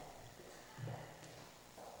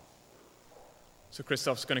So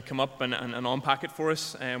Christoph's going to come up and unpack it for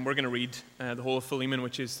us, and we're going to read the whole of Philemon,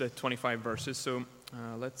 which is the 25 verses. So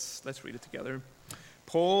let's read it together.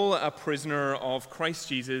 Paul, a prisoner of Christ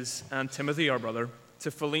Jesus, and Timothy, our brother,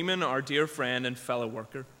 to Philemon, our dear friend and fellow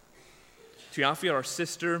worker, to Apphia, our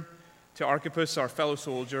sister, to Archippus, our fellow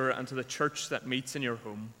soldier, and to the church that meets in your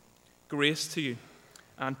home, grace to you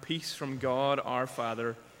and peace from God our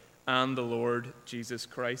Father and the Lord Jesus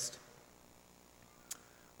Christ.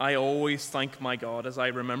 I always thank my God as I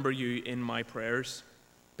remember you in my prayers,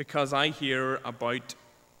 because I hear about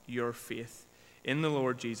your faith in the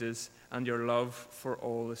Lord Jesus and your love for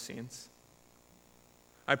all the saints.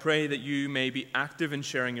 I pray that you may be active in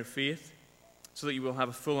sharing your faith, so that you will have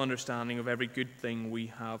a full understanding of every good thing we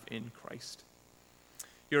have in Christ.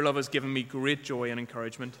 Your love has given me great joy and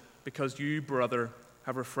encouragement, because you, brother,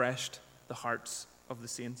 have refreshed the hearts of the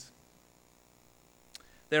saints.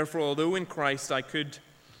 Therefore, although in Christ I could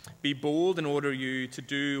be bold and order you to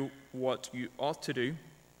do what you ought to do,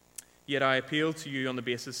 yet I appeal to you on the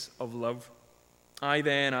basis of love. I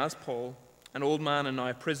then, as Paul, an old man and now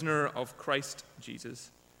a prisoner of Christ Jesus,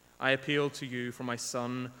 I appeal to you for my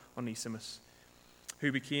son Onesimus,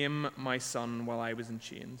 who became my son while I was in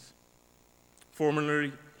chains.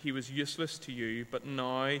 Formerly he was useless to you, but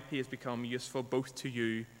now he has become useful both to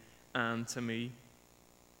you and to me.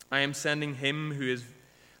 I am sending him who is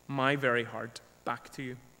my very heart back to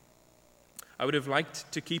you. I would have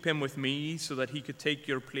liked to keep him with me so that he could take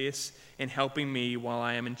your place in helping me while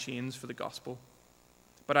I am in chains for the gospel.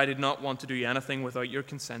 But I did not want to do anything without your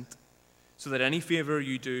consent, so that any favor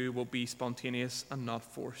you do will be spontaneous and not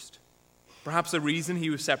forced. Perhaps the reason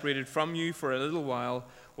he was separated from you for a little while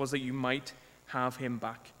was that you might have him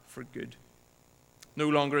back for good. No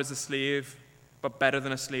longer as a slave, but better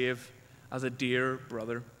than a slave, as a dear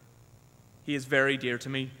brother. He is very dear to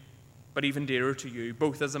me, but even dearer to you,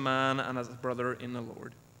 both as a man and as a brother in the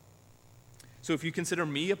Lord. So if you consider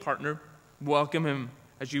me a partner, welcome him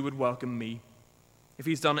as you would welcome me. If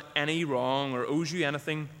he's done any wrong or owes you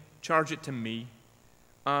anything, charge it to me.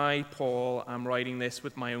 I, Paul, am writing this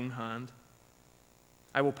with my own hand.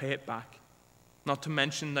 I will pay it back, not to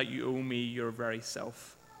mention that you owe me your very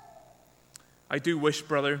self. I do wish,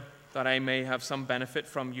 brother, that I may have some benefit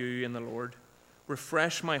from you in the Lord.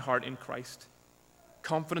 Refresh my heart in Christ.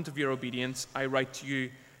 Confident of your obedience, I write to you,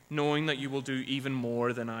 knowing that you will do even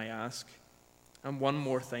more than I ask. And one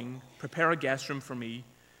more thing, prepare a guest room for me,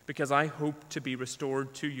 because I hope to be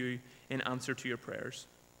restored to you in answer to your prayers.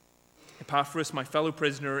 Epaphras, my fellow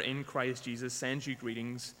prisoner in Christ Jesus, sends you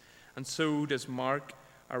greetings, and so does Mark,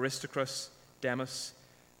 Aristarchus, Demas,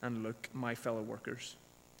 and Luke, my fellow workers.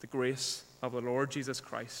 The grace of the Lord Jesus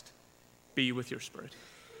Christ be with your spirit.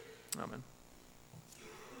 Amen.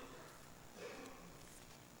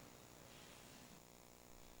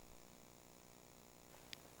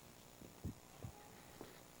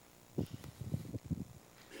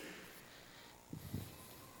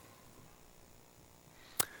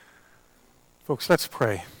 Folks, let's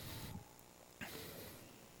pray.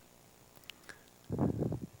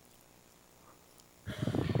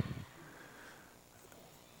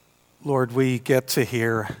 Lord, we get to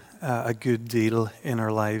hear a good deal in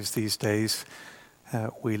our lives these days.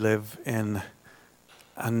 We live in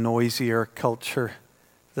a noisier culture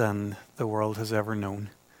than the world has ever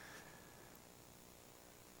known.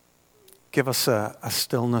 Give us a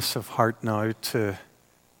stillness of heart now to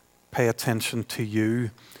pay attention to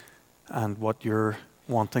you and what you're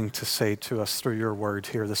wanting to say to us through your word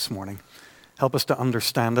here this morning. Help us to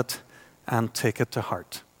understand it and take it to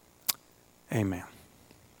heart. Amen.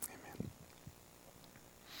 Amen.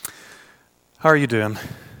 How are you doing?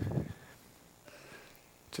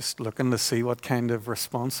 Just looking to see what kind of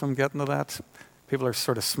response I'm getting to that. People are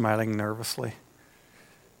sort of smiling nervously.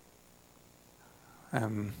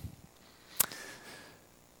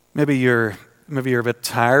 Maybe you're a bit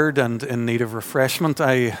tired and in need of refreshment.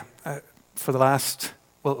 For the last,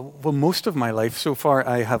 most of my life so far,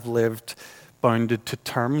 I have lived bounded to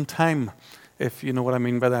term time, if you know what I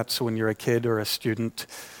mean by that. So when you're a kid or a student,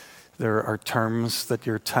 there are terms that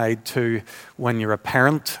you're tied to. When you're a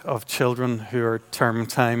parent of children who are term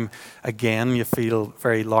time, again, you feel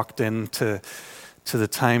very locked into the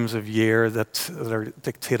times of year that are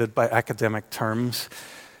dictated by academic terms.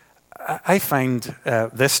 I find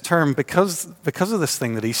this term, because of this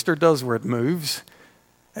thing that Easter does where it moves.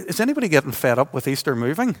 Is anybody getting fed up with Easter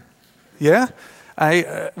moving? Yeah?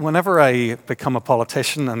 Whenever I become a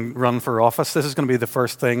politician and run for office, this is going to be the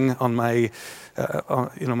first thing on my,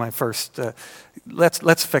 my first,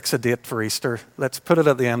 let's fix a date for Easter. Let's put it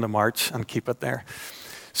at the end of March and keep it there.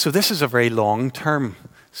 So this is a very long term.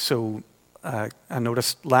 So I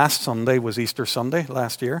noticed last Sunday was Easter Sunday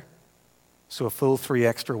last year. So a full 3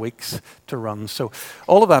 extra weeks to run. So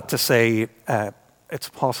all of that to say, it's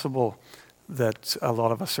possible that a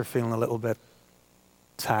lot of us are feeling a little bit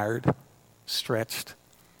tired, stretched,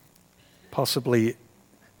 possibly.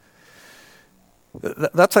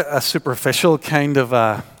 That's a superficial kind of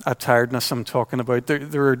a tiredness I'm talking about.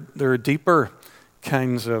 There are deeper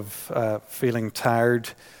kinds of feeling tired,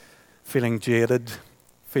 feeling jaded,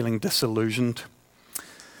 feeling disillusioned.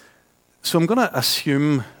 So I'm going to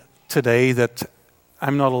assume today that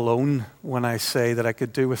I'm not alone when I say that I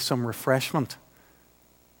could do with some refreshment,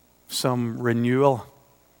 some renewal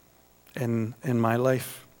in my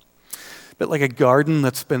life. A bit like a garden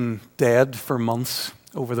that's been dead for months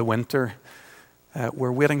over the winter.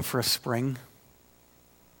 We're waiting for a spring,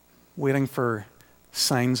 waiting for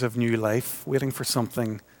signs of new life, waiting for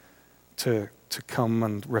something to come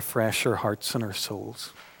and refresh our hearts and our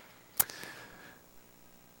souls.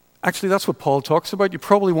 Actually, that's what Paul talks about. You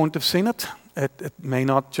probably won't have seen it. It may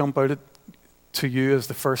not jump out to you as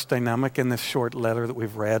the first dynamic in this short letter that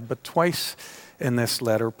we've read, but twice in this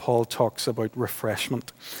letter, Paul talks about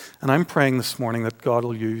refreshment. And I'm praying this morning that God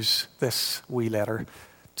will use this wee letter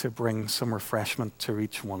to bring some refreshment to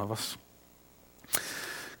each one of us.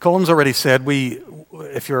 Colin's already said,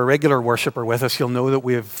 if you're a regular worshipper with us, you'll know that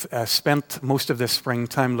we have spent most of this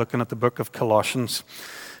springtime looking at the book of Colossians.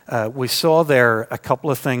 We saw there a couple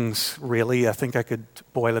of things, really, I think I could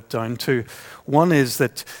boil it down to. One is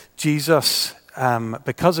that Jesus,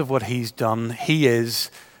 because of what he's done, he is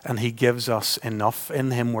and he gives us enough. In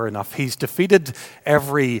him we're enough. He's defeated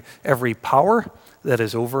every power that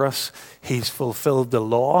is over us. He's fulfilled the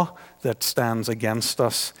law that stands against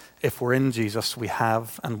us. If we're in Jesus, we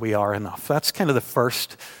have and we are enough. That's kind of the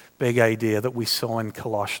first big idea that we saw in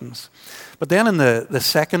Colossians. But then in the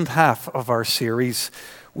second half of our series,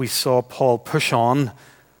 we saw Paul push on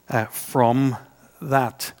from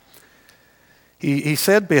that. He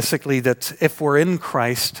said basically that if we're in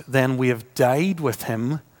Christ, then we have died with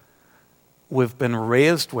him, we've been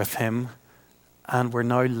raised with him, and we're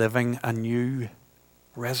now living a new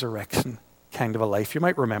resurrection kind of a life. You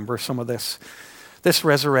might remember some of this. This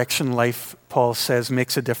resurrection life, Paul says,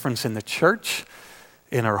 makes a difference in the church,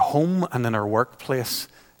 in our home, and in our workplace.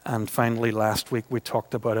 And finally, last week we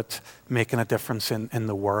talked about it making a difference in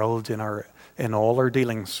the world, in all our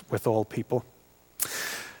dealings with all people.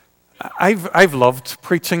 I've loved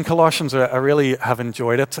preaching Colossians. I really have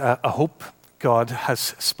enjoyed it. I hope God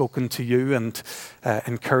has spoken to you and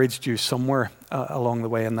encouraged you somewhere along the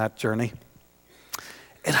way in that journey.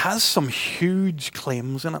 It has some huge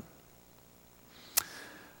claims in it.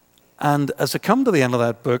 And as I come to the end of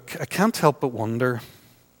that book, I can't help but wonder,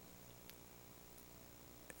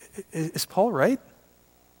 is Paul right?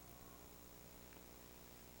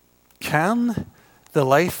 Can the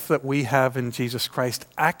life that we have in Jesus Christ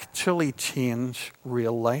actually change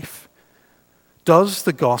real life? Does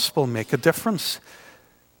the gospel make a difference?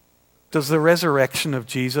 Does the resurrection of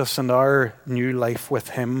Jesus and our new life with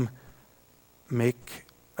him make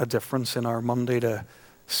a difference in our Monday to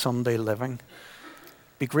Sunday living?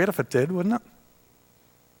 Be great if it did, wouldn't it?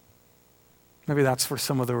 Maybe that's where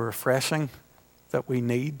some of the refreshing that we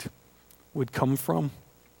need would come from.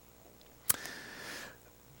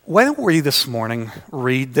 Why don't we this morning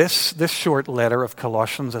read this short letter of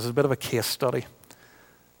Colossians as a bit of a case study,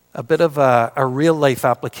 a bit of a real life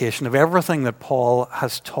application of everything that Paul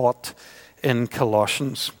has taught in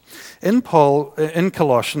Colossians. In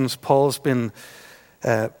Colossians, Paul's been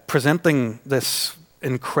presenting this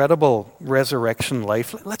incredible resurrection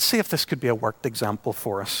life. Let's see if this could be a worked example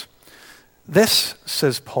for us. This,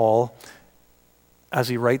 says Paul, as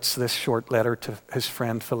he writes this short letter to his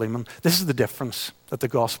friend Philemon, this is the difference that the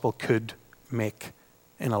gospel could make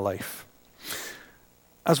in a life.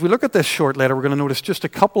 As we look at this short letter, we're going to notice just a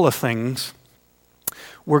couple of things.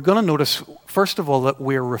 We're going to notice, first of all, that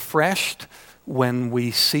we're refreshed when we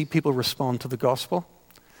see people respond to the gospel.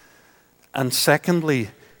 And secondly,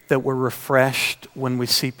 that we're refreshed when we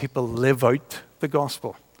see people live out the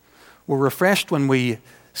gospel. We're refreshed when we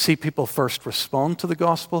see people first respond to the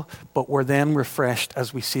gospel, but we're then refreshed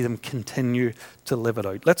as we see them continue to live it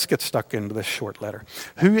out. Let's get stuck into this short letter.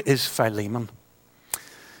 Who is Philemon?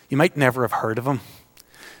 You might never have heard of him.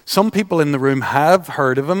 Some people in the room have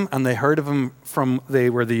heard of him, and they heard of him from they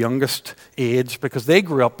were the youngest age because they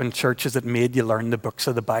grew up in churches that made you learn the books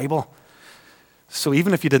of the Bible. So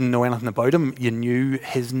even if you didn't know anything about him, you knew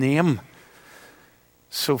his name.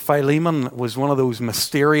 So Philemon was one of those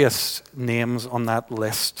mysterious names on that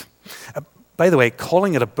list. By the way,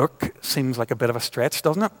 calling it a book seems like a bit of a stretch,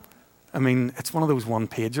 doesn't it? I mean, it's one of those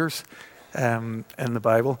one-pagers. in the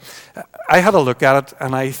Bible. I had a look at it,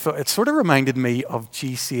 and I thought it sort of reminded me of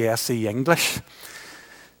GCSE English.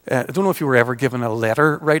 I don't know if you were ever given a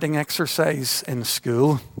letter writing exercise in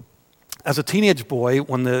school. As a teenage boy,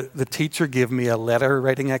 when the teacher gave me a letter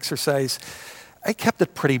writing exercise, I kept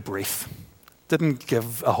it pretty brief. Didn't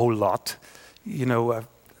give a whole lot. You know,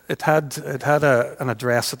 it had an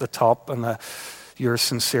address at the top and a yours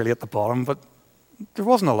sincerely at the bottom, but there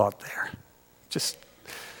wasn't a lot there.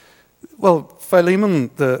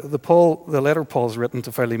 Philemon, the letter Paul's written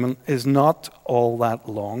to Philemon is not all that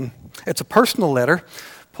long. It's a personal letter.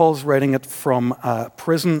 Paul's writing it from a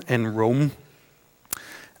prison in Rome,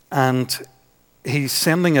 and he's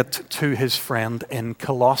sending it to his friend in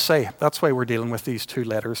Colossae. That's why we're dealing with these two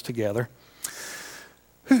letters together.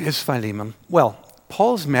 Who is Philemon? Well,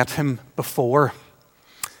 Paul's met him before.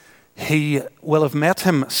 He will have met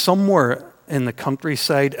him somewhere in the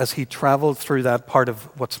countryside as he traveled through that part of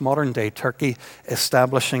what's modern-day Turkey,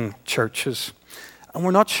 establishing churches. And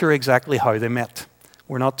we're not sure exactly how they met.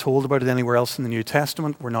 We're not told about it anywhere else in the New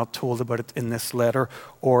Testament. We're not told about it in this letter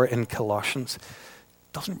or in Colossians.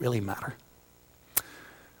 It doesn't really matter.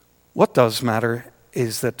 What does matter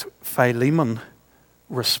is that Philemon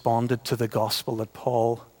responded to the gospel that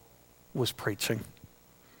Paul was preaching.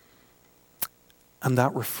 And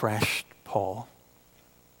that refreshed Paul.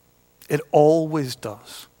 It always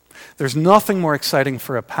does. There's nothing more exciting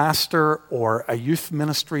for a pastor or a youth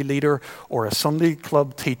ministry leader or a Sunday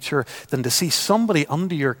club teacher than to see somebody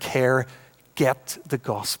under your care get the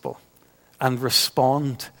gospel and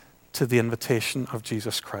respond to the invitation of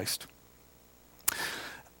Jesus Christ.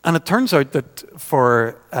 And it turns out that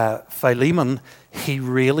for Philemon, he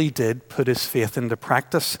really did put his faith into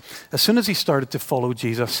practice. As soon as he started to follow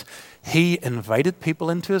Jesus, he invited people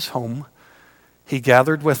into his home. He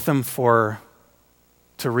gathered with them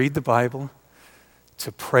to read the Bible,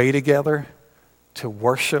 to pray together, to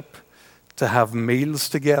worship, to have meals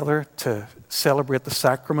together, to celebrate the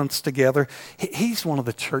sacraments together. He's one of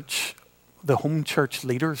the home church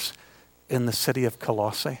leaders in the city of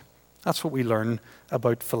Colossae. That's what we learn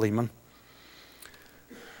about Philemon.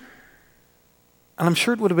 And I'm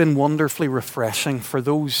sure it would have been wonderfully refreshing for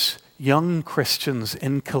those young Christians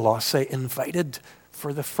in Colossae invited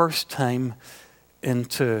for the first time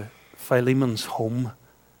into Philemon's home,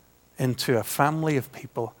 into a family of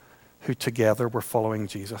people who together were following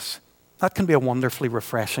Jesus. That can be a wonderfully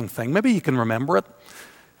refreshing thing. Maybe you can remember it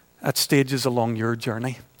at stages along your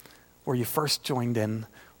journey where you first joined in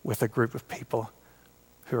with a group of people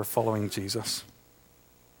who are following Jesus.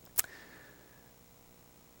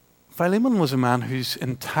 Philemon was a man whose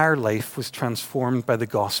entire life was transformed by the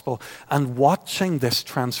gospel, and watching this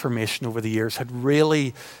transformation over the years had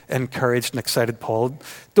really encouraged and excited Paul.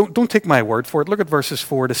 Don't take my word for it. Look at verses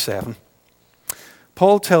 4-7.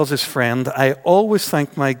 Paul tells his friend, I always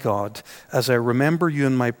thank my God as I remember you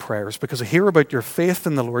in my prayers, because I hear about your faith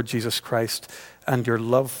in the Lord Jesus Christ and your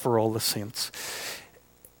love for all the saints.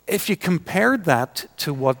 If you compared that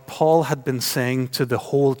to what Paul had been saying to the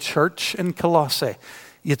whole church in Colossae,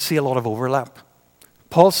 you'd see a lot of overlap.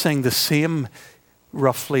 Paul's saying the same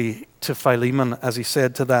roughly to Philemon as he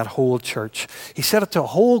said to that whole church. He said it to a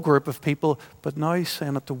whole group of people, but now he's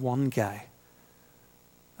saying it to one guy,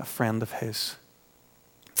 a friend of his,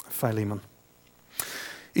 Philemon.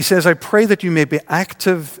 He says, I pray that you may be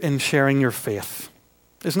active in sharing your faith.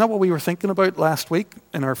 Isn't that what we were thinking about last week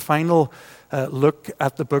in our final look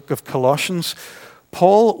at the book of Colossians?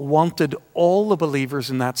 Paul wanted all the believers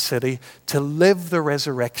in that city to live the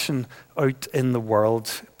resurrection out in the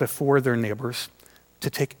world before their neighbors, to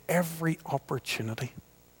take every opportunity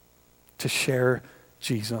to share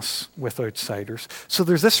Jesus with outsiders. So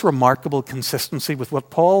there's this remarkable consistency with what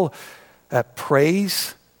Paul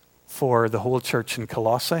prays for the whole church in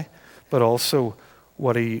Colossae, but also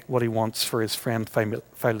what he wants for his friend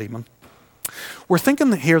Philemon. We're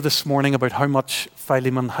thinking here this morning about how much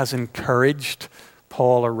Philemon has encouraged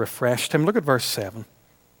Paul or refreshed him. Look at verse 7.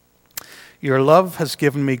 Your love has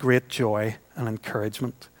given me great joy and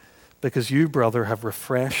encouragement, because you, brother, have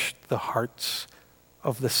refreshed the hearts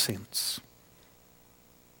of the saints.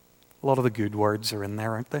 A lot of the good words are in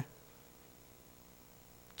there, aren't they?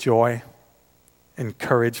 Joy,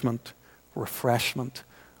 encouragement, refreshment.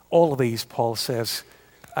 All of these, Paul says,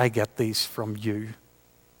 I get these from you,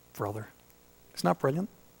 brother. Isn't that brilliant?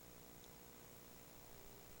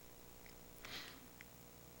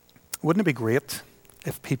 Wouldn't it be great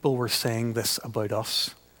if people were saying this about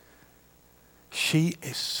us? She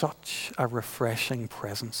is such a refreshing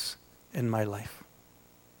presence in my life.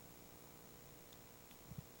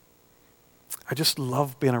 I just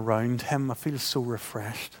love being around him. I feel so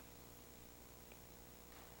refreshed.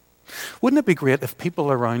 Wouldn't it be great if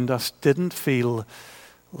people around us didn't feel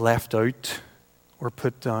left out or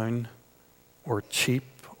put down or cheap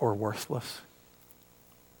or worthless?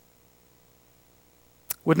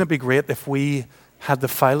 Wouldn't it be great if we had the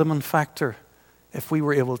Philemon factor, if we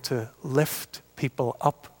were able to lift people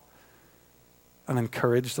up and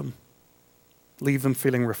encourage them, leave them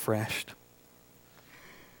feeling refreshed?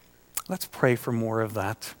 Let's pray for more of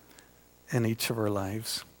that in each of our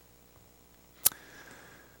lives.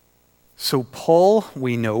 So Paul,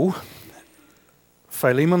 we know.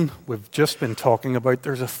 Philemon, we've just been talking about.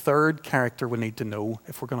 There's a third character we need to know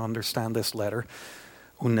if we're going to understand this letter,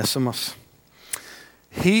 Onesimus.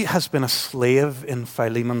 He has been a slave in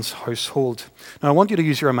Philemon's household. Now, I want you to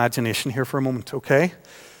use your imagination here for a moment, okay?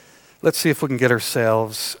 Let's see if we can get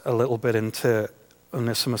ourselves a little bit into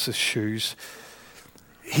Onesimus' shoes.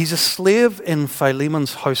 He's a slave in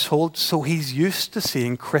Philemon's household, so he's used to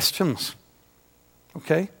seeing Christians,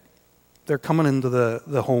 okay? They're coming into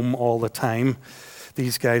the home all the time,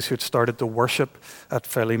 these guys who had started to worship at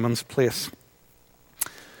Philemon's place.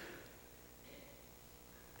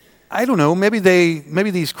 I don't know, maybe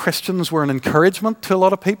these Christians were an encouragement to a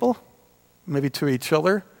lot of people, maybe to each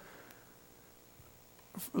other.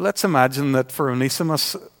 Let's imagine that for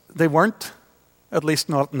Onesimus, they weren't, at least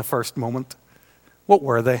not in the first moment. What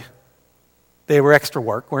were they? They were extra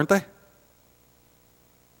work, weren't they?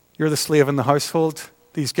 You're the slave in the household.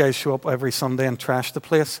 These guys show up every Sunday and trash the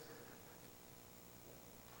place.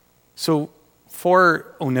 So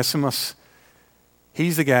for Onesimus,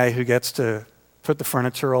 he's the guy who gets to put the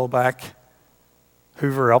furniture all back,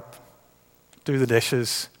 hoover up, do the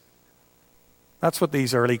dishes. That's what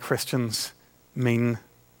these early Christians mean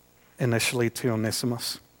initially to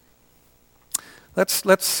Onesimus.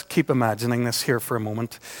 Let's keep imagining this here for a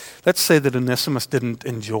moment. Let's say that Onesimus didn't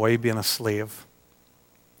enjoy being a slave.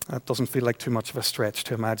 That doesn't feel like too much of a stretch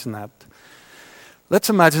to imagine that. Let's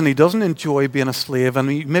imagine he doesn't enjoy being a slave, and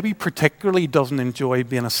he maybe particularly doesn't enjoy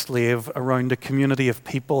being a slave around a community of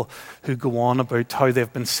people who go on about how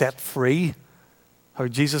they've been set free, how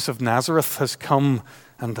Jesus of Nazareth has come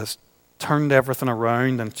and has turned everything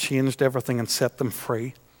around and changed everything and set them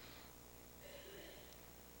free.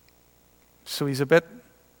 So he's a bit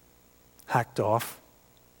hacked off.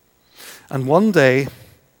 And one day,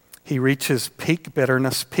 he reaches peak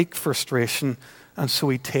bitterness, peak frustration, and so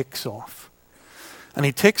he takes off. And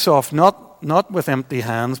he takes off not with empty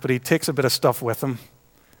hands, but he takes a bit of stuff with him,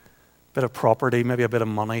 a bit of property, maybe a bit of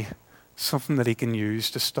money, something that he can use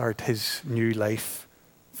to start his new life,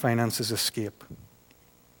 finance his escape.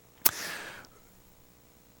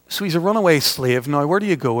 So he's a runaway slave. Now, where do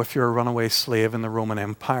you go if you're a runaway slave in the Roman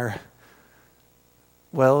Empire?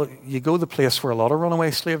 Well, you go to the place where a lot of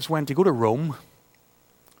runaway slaves went. You go to Rome,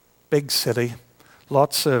 big city,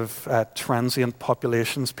 lots of transient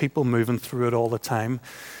populations, people moving through it all the time.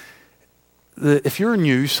 If you're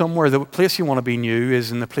new somewhere, the place you want to be new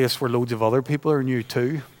is in the place where loads of other people are new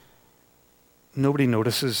too. Nobody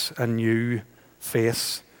notices a new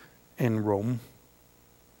face in Rome.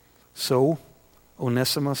 So,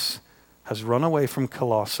 Onesimus has run away from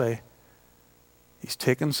Colossae. He's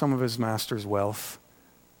taken some of his master's wealth,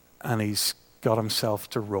 and he's got himself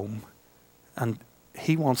to Rome. And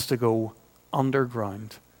he wants to go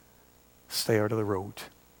underground, stay out of the road.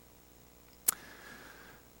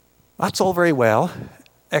 That's all very well,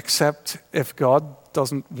 except if God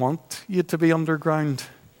doesn't want you to be underground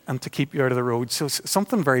and to keep you out of the road. So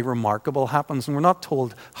something very remarkable happens, and we're not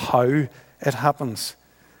told how it happens.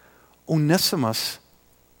 Onesimus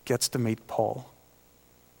gets to meet Paul.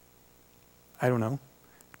 I don't know.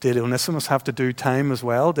 Did Onesimus have to do time as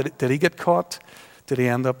well? Did he get caught? Did he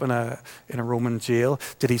end up in a Roman jail?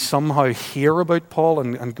 Did he somehow hear about Paul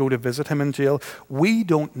and go to visit him in jail? We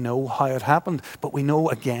don't know how it happened, but we know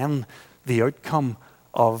again the outcome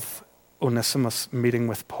of Onesimus meeting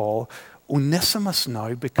with Paul. Onesimus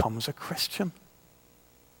now becomes a Christian.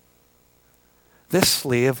 This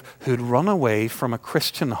slave who'd run away from a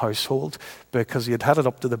Christian household because he had had it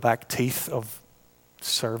up to the back teeth of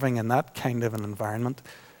serving in that kind of an environment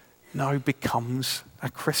now becomes a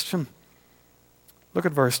Christian. Look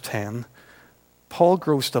at verse 10. Paul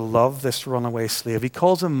grows to love this runaway slave. He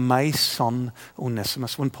calls him my son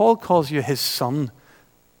Onesimus. When Paul calls you his son,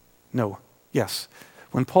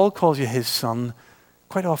 when Paul calls you his son,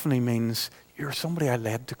 quite often he means you're somebody I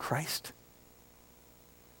led to Christ.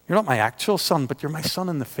 You're not my actual son, but you're my son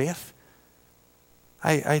in the faith.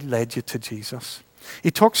 I led you to Jesus.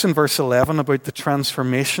 He talks in verse 11 about the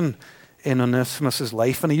transformation in Onesimus'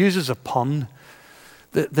 life, and he uses a pun.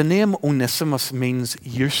 The name Onesimus means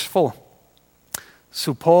useful.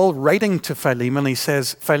 So Paul, writing to Philemon, he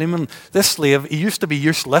says, Philemon, this slave, he used to be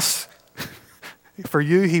useless. For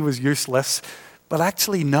you, he was useless. But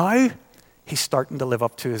actually now, he's starting to live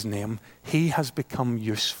up to his name. He has become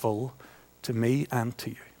useful to me and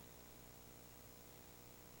to you.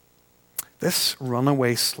 This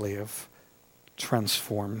runaway slave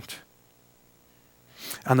transformed.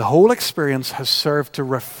 And the whole experience has served to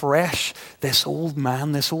refresh this old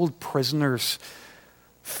man, this old prisoner's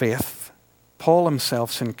faith. Paul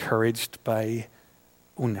himself's encouraged by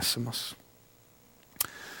Onesimus.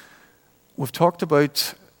 We've talked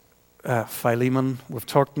about Philemon. We've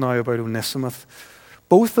talked now about Onesimus.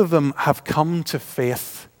 Both of them have come to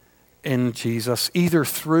faith in Jesus, either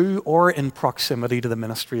through or in proximity to the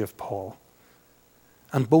ministry of Paul.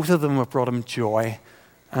 And both of them have brought him joy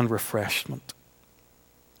and refreshment.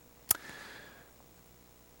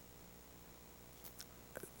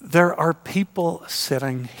 There are people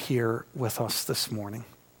sitting here with us this morning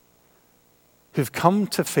who've come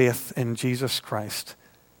to faith in Jesus Christ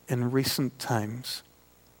in recent times,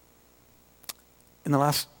 in the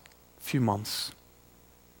last few months,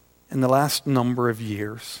 in the last number of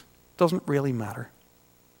years. Doesn't really matter.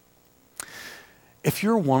 If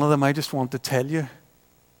you're one of them, I just want to tell you,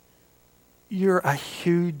 you're a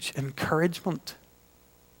huge encouragement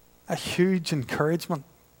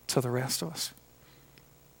to the rest of us.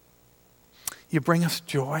 You bring us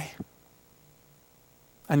joy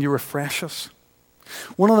and you refresh us.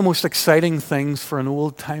 One of the most exciting things for an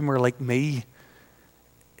old timer like me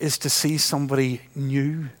is to see somebody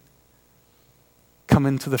new come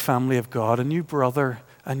into the family of God, a new brother,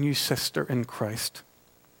 a new sister in Christ.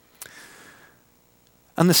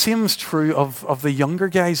 And the same is true of the younger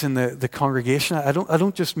guys in the congregation. I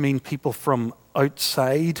don't just mean people from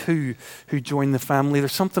outside who join the family.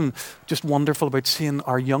 There's something just wonderful about seeing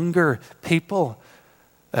our younger people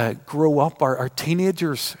grow up, our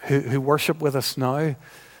teenagers who worship with us now.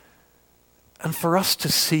 And for us to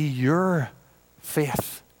see your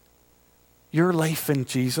faith, your life in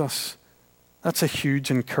Jesus, that's a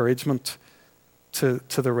huge encouragement to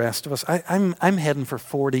the rest of us. I'm heading for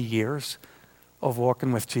 40 years of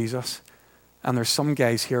walking with Jesus, and there's some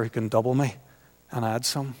guys here who can double me and add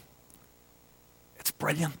some. It's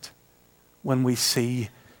brilliant when we see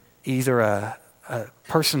either a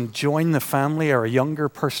person join the family or a younger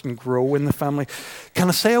person grow in the family. Can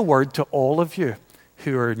I say a word to all of you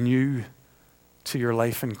who are new to your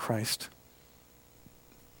life in Christ?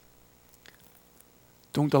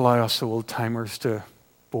 Don't allow us old timers to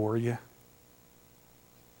bore you,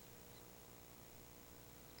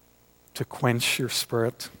 to quench your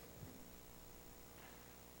spirit,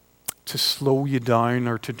 to slow you down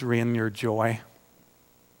or to drain your joy.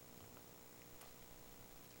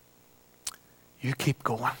 You keep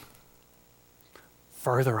going.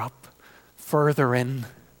 Further up, further in.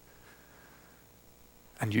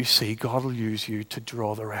 And you see God will use you to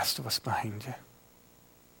draw the rest of us behind you.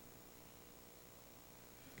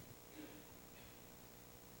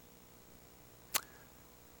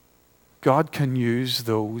 God can use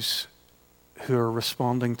those who are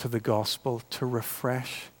responding to the gospel to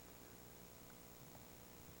refresh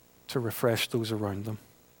those around them.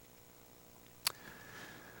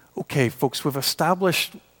 Okay, folks, we've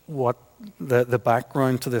established what the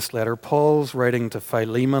background to this letter. Paul's writing to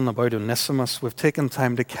Philemon about Onesimus. We've taken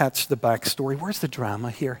time to catch the backstory. Where's the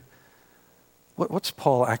drama here? What's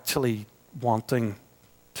Paul actually wanting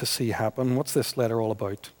to see happen? What's this letter all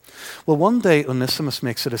about? Well, one day Onesimus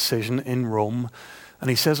makes a decision in Rome, and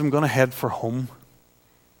he says, I'm going to head for home.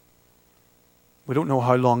 We don't know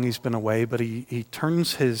how long he's been away, but he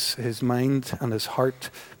turns his mind and his heart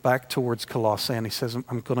back towards Colossae, and he says,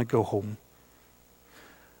 I'm going to go home.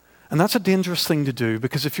 And that's a dangerous thing to do,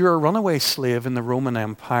 because if you're a runaway slave in the Roman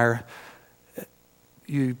Empire,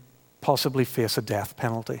 you possibly face a death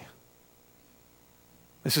penalty.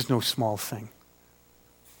 This is no small thing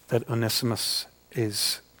that Onesimus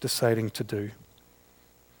is deciding to do.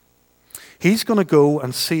 He's going to go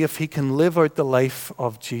and see if he can live out the life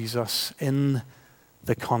of Jesus in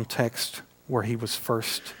the context where he was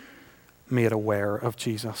first made aware of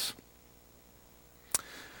Jesus.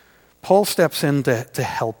 Paul steps in to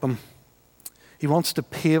help him. He wants to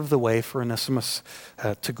pave the way for Onesimus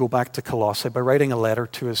to go back to Colossae by writing a letter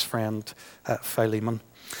to his friend Philemon.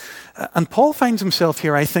 And Paul finds himself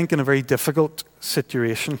here, I think, in a very difficult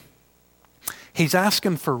situation. He's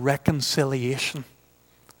asking for reconciliation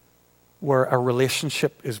where a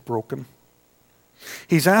relationship is broken.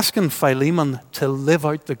 He's asking Philemon to live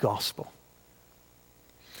out the gospel.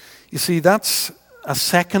 You see, that's a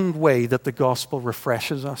second way that the gospel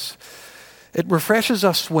refreshes us. It refreshes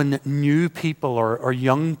us when new people or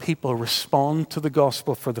young people respond to the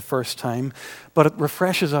gospel for the first time, but it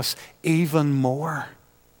refreshes us even more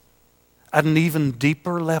at an even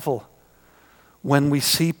deeper level when we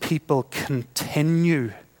see people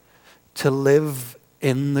continue to live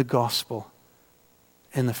in the gospel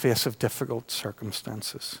in the face of difficult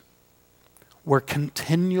circumstances. We're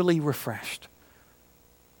continually refreshed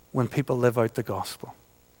when people live out the gospel.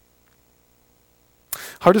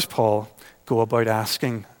 How does Paul go about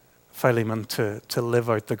asking Philemon to live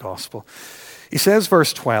out the gospel? He says,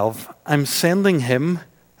 verse 12, I'm sending him,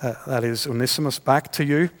 that is Onesimus, back to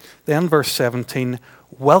you. Then verse 17,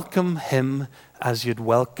 welcome him as you'd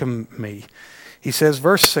welcome me. He says,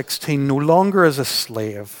 verse 16, no longer as a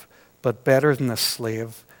slave, but better than a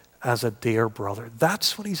slave, as a dear brother.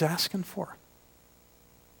 That's what he's asking for.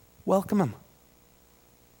 Welcome him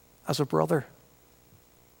as a brother.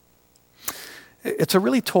 It's a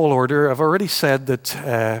really tall order. I've already said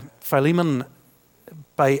that Philemon,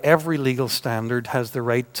 by every legal standard, has the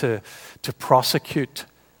right to prosecute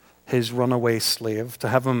his runaway slave, to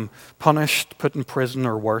have him punished, put in prison,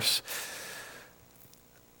 or worse.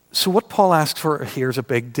 So what Paul asks for here is a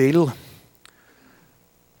big deal.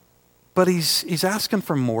 But he's asking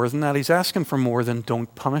for more than that. He's asking for more than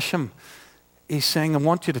don't punish him. He's saying, I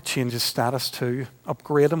want you to change his status too.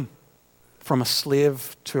 Upgrade him from a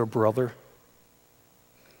slave to a brother.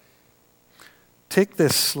 Take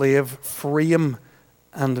this slave, free him,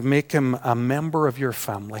 and make him a member of your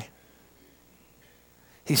family.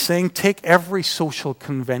 He's saying, take every social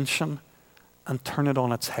convention and turn it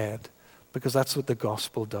on its head, because that's what the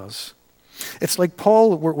gospel does. It's like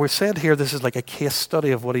Paul, we're said here, this is like a case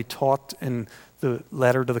study of what he taught in the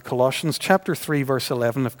letter to the Colossians. Chapter 3, verse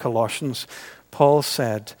 11 of Colossians, Paul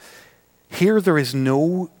said, here there is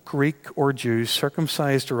no Greek or Jew,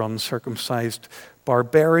 circumcised or uncircumcised,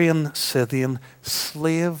 barbarian, Scythian,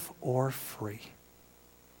 slave or free.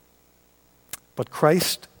 But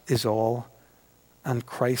Christ is all, and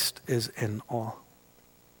Christ is in all.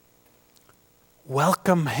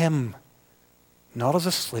 Welcome him, not as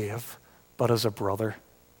a slave, but as a brother,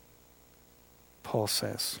 Paul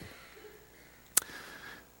says.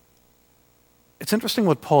 It's interesting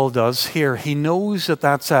what Paul does here. He knows that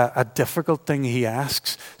that's a difficult thing he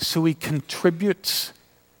asks, so he contributes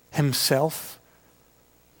himself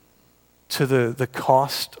to the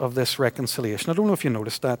cost of this reconciliation. I don't know if you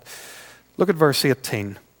noticed that. Look at verse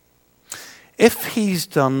 18. If he's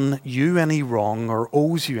done you any wrong or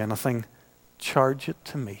owes you anything, charge it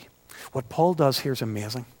to me. What Paul does here is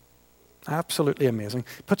amazing. Absolutely amazing.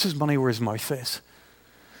 He puts his money where his mouth is.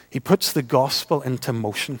 He puts the gospel into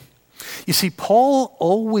motion. You see, Paul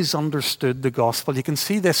always understood the gospel. You can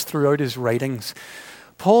see this throughout his writings.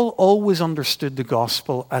 Paul always understood the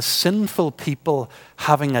gospel as sinful people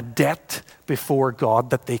having a debt before God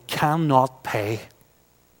that they cannot pay.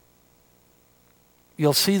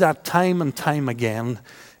 You'll see that time and time again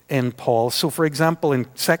in Paul. So, for example, in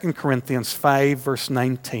 2 Corinthians 5, verse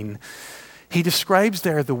 19, he describes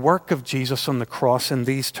there the work of Jesus on the cross in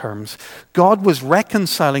these terms. God was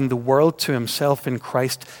reconciling the world to himself in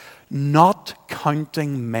Christ, not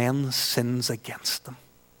counting men's sins against them.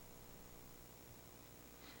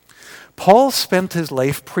 Paul spent his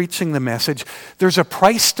life preaching the message, there's a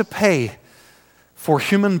price to pay for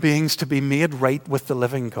human beings to be made right with the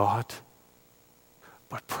living God.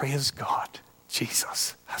 But praise God,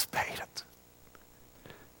 Jesus has paid it.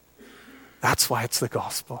 That's why it's the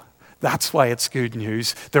gospel. That's why it's good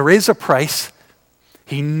news. There is a price.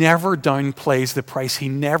 He never downplays the price. He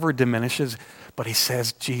never diminishes. But he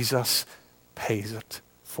says Jesus pays it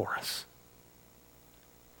for us.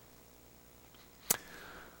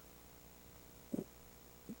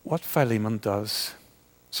 What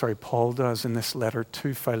Paul does in this letter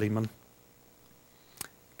to Philemon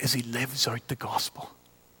is he lives out the gospel.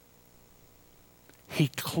 He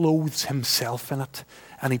clothes himself in it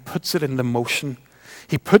and he puts it into motion.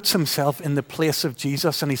 He puts himself in the place of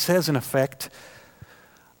Jesus and he says in effect,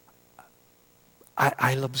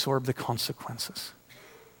 I'll absorb the consequences.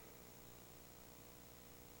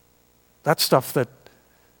 That stuff that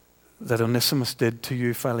Onesimus did to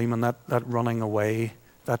you, Philemon, that running away,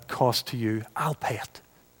 that cost to you, I'll pay it.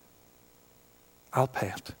 I'll pay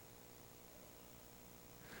it.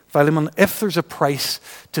 Philemon, if there's a price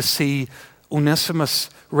to see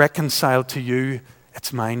Onesimus reconciled to you,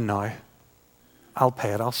 it's mine now. I'll pay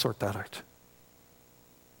it. I'll sort that out.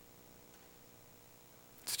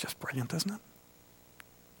 It's just brilliant, isn't it?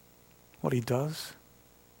 What he does.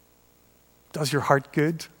 Does your heart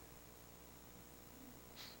good?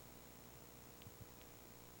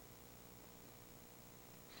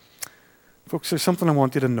 Folks, there's something I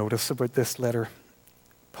want you to notice about this letter.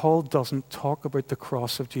 Paul doesn't talk about the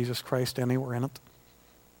cross of Jesus Christ anywhere in it.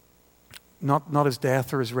 Not his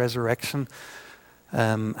death or his resurrection.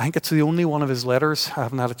 I think it's the only one of his letters. I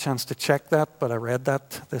haven't had a chance to check that, but I read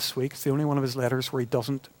that this week. It's the only one of his letters where he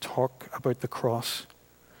doesn't talk about the cross.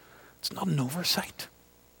 It's not an oversight.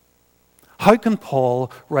 How can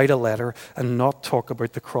Paul write a letter and not talk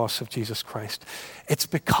about the cross of Jesus Christ? It's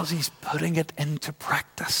because he's putting it into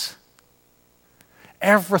practice.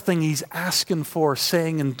 Everything he's asking for,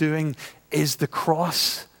 saying and doing is the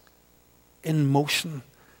cross in motion,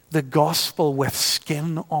 the gospel with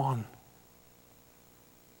skin on.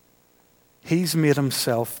 He's made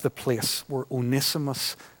himself the place where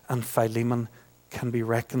Onesimus and Philemon can be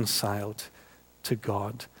reconciled to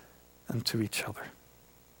God and to each other.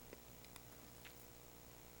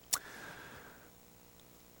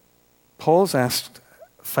 Paul's asked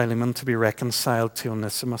Philemon to be reconciled to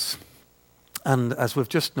Onesimus. And as we've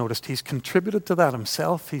just noticed, he's contributed to that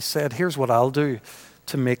himself. He said, here's what I'll do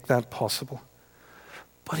to make that possible.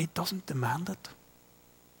 But he doesn't demand it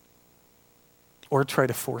or try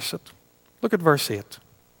to force it. Look at verse 8.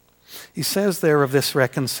 He says there of this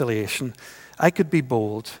reconciliation, I could be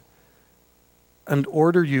bold and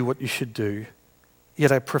order you what you should do,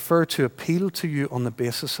 yet I prefer to appeal to you on the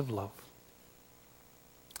basis of love.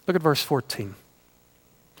 Look at verse 14.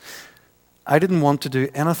 I didn't want to do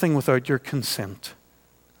anything without your consent,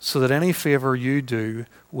 so that any favor you do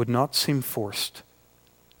would not seem forced,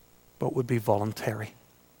 but would be voluntary.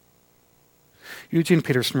 Eugene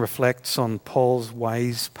Peterson reflects on Paul's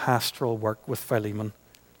wise pastoral work with Philemon.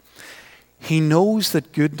 He knows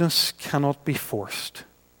that goodness cannot be forced.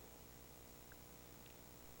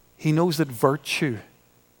 He knows that virtue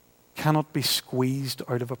cannot be squeezed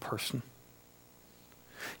out of a person.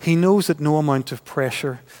 He knows that no amount of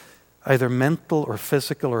pressure, either mental or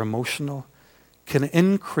physical or emotional, can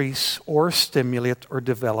increase or stimulate or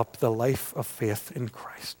develop the life of faith in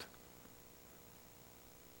Christ.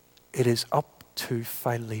 It is up to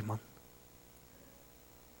Philemon.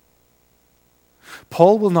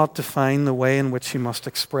 Paul will not define the way in which he must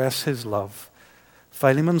express his love.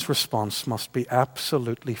 Philemon's response must be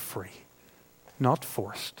absolutely free, not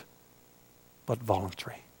forced, but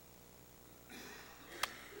voluntary.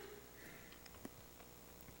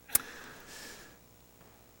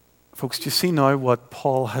 Folks, do you see now what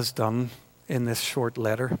Paul has done in this short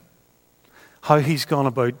letter? How he's gone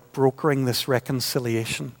about brokering this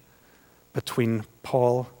reconciliation between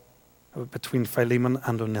Philemon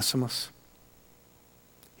and Onesimus.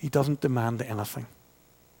 He doesn't demand anything.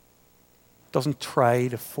 Doesn't try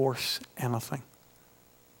to force anything.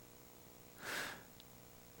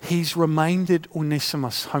 He's reminded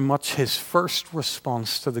Onesimus how much his first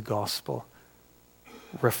response to the gospel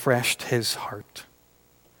refreshed his heart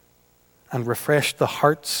and refreshed the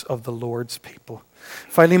hearts of the Lord's people.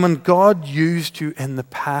 Philemon, God used you in the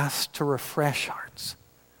past to refresh hearts.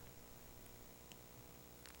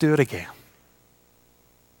 Do it again.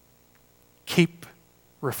 Keep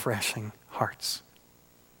refreshing hearts.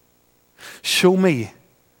 Show me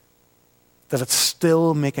that it's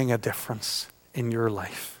still making a difference in your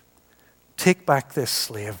life. Take back this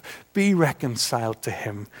slave. Be reconciled to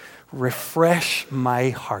him. Refresh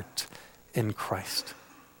my heart in Christ.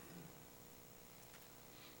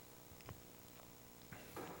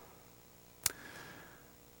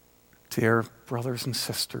 Dear brothers and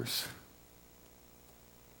sisters,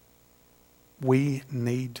 we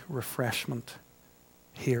need refreshment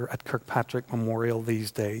here at Kirkpatrick Memorial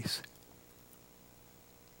these days.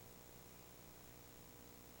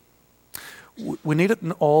 We need it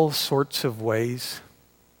in all sorts of ways.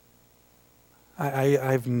 I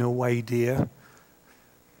have no idea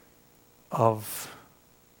of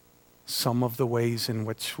some of the ways in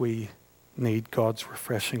which we need God's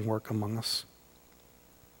refreshing work among us.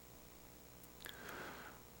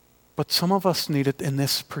 But some of us need it in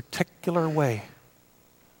this particular way.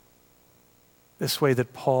 This way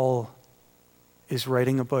that Paul is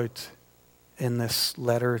writing about in this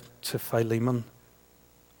letter to Philemon.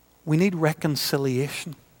 We need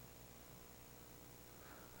reconciliation.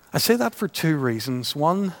 I say that for two reasons.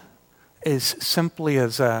 One is simply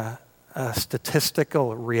as a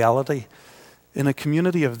statistical reality. In a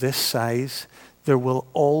community of this size, there will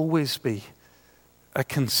always be a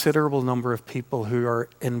considerable number of people who are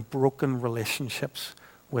in broken relationships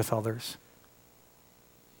with others.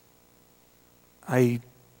 I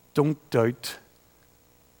don't doubt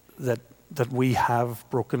that we have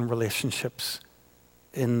broken relationships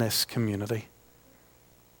in this community.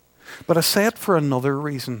 But I say it for another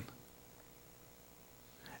reason.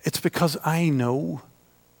 It's because I know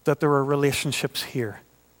that there are relationships here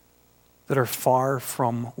that are far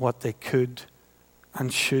from what they could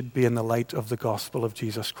and should be in the light of the gospel of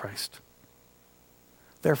Jesus Christ.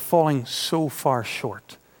 They're falling so far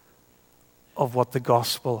short of what the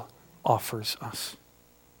gospel offers us.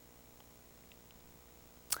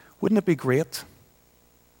 Wouldn't it be great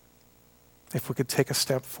if we could take a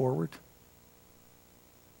step forward?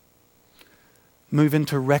 Move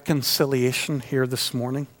into reconciliation here this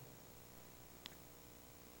morning.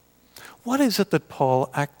 What is it that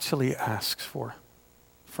Paul actually asks for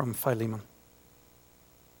from Philemon?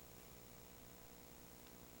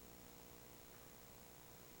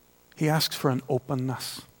 He asks for an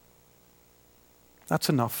openness. That's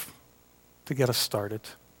enough to get us started.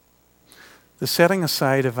 The setting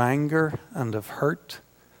aside of anger and of hurt,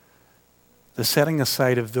 the setting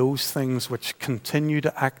aside of those things which continue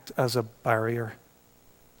to act as a barrier.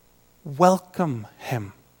 Welcome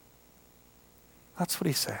him. That's what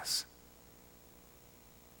he says.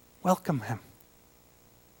 Welcome him.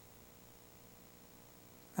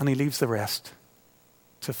 And he leaves the rest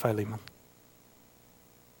to Philemon.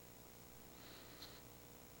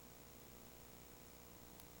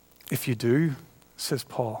 If you do, says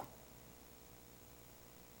Paul,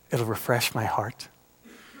 it'll refresh my heart.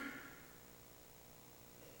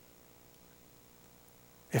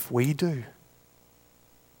 If we do,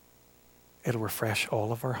 it'll refresh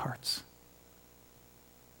all of our hearts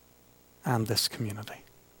and this community.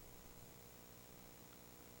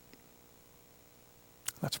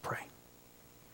 Let's pray.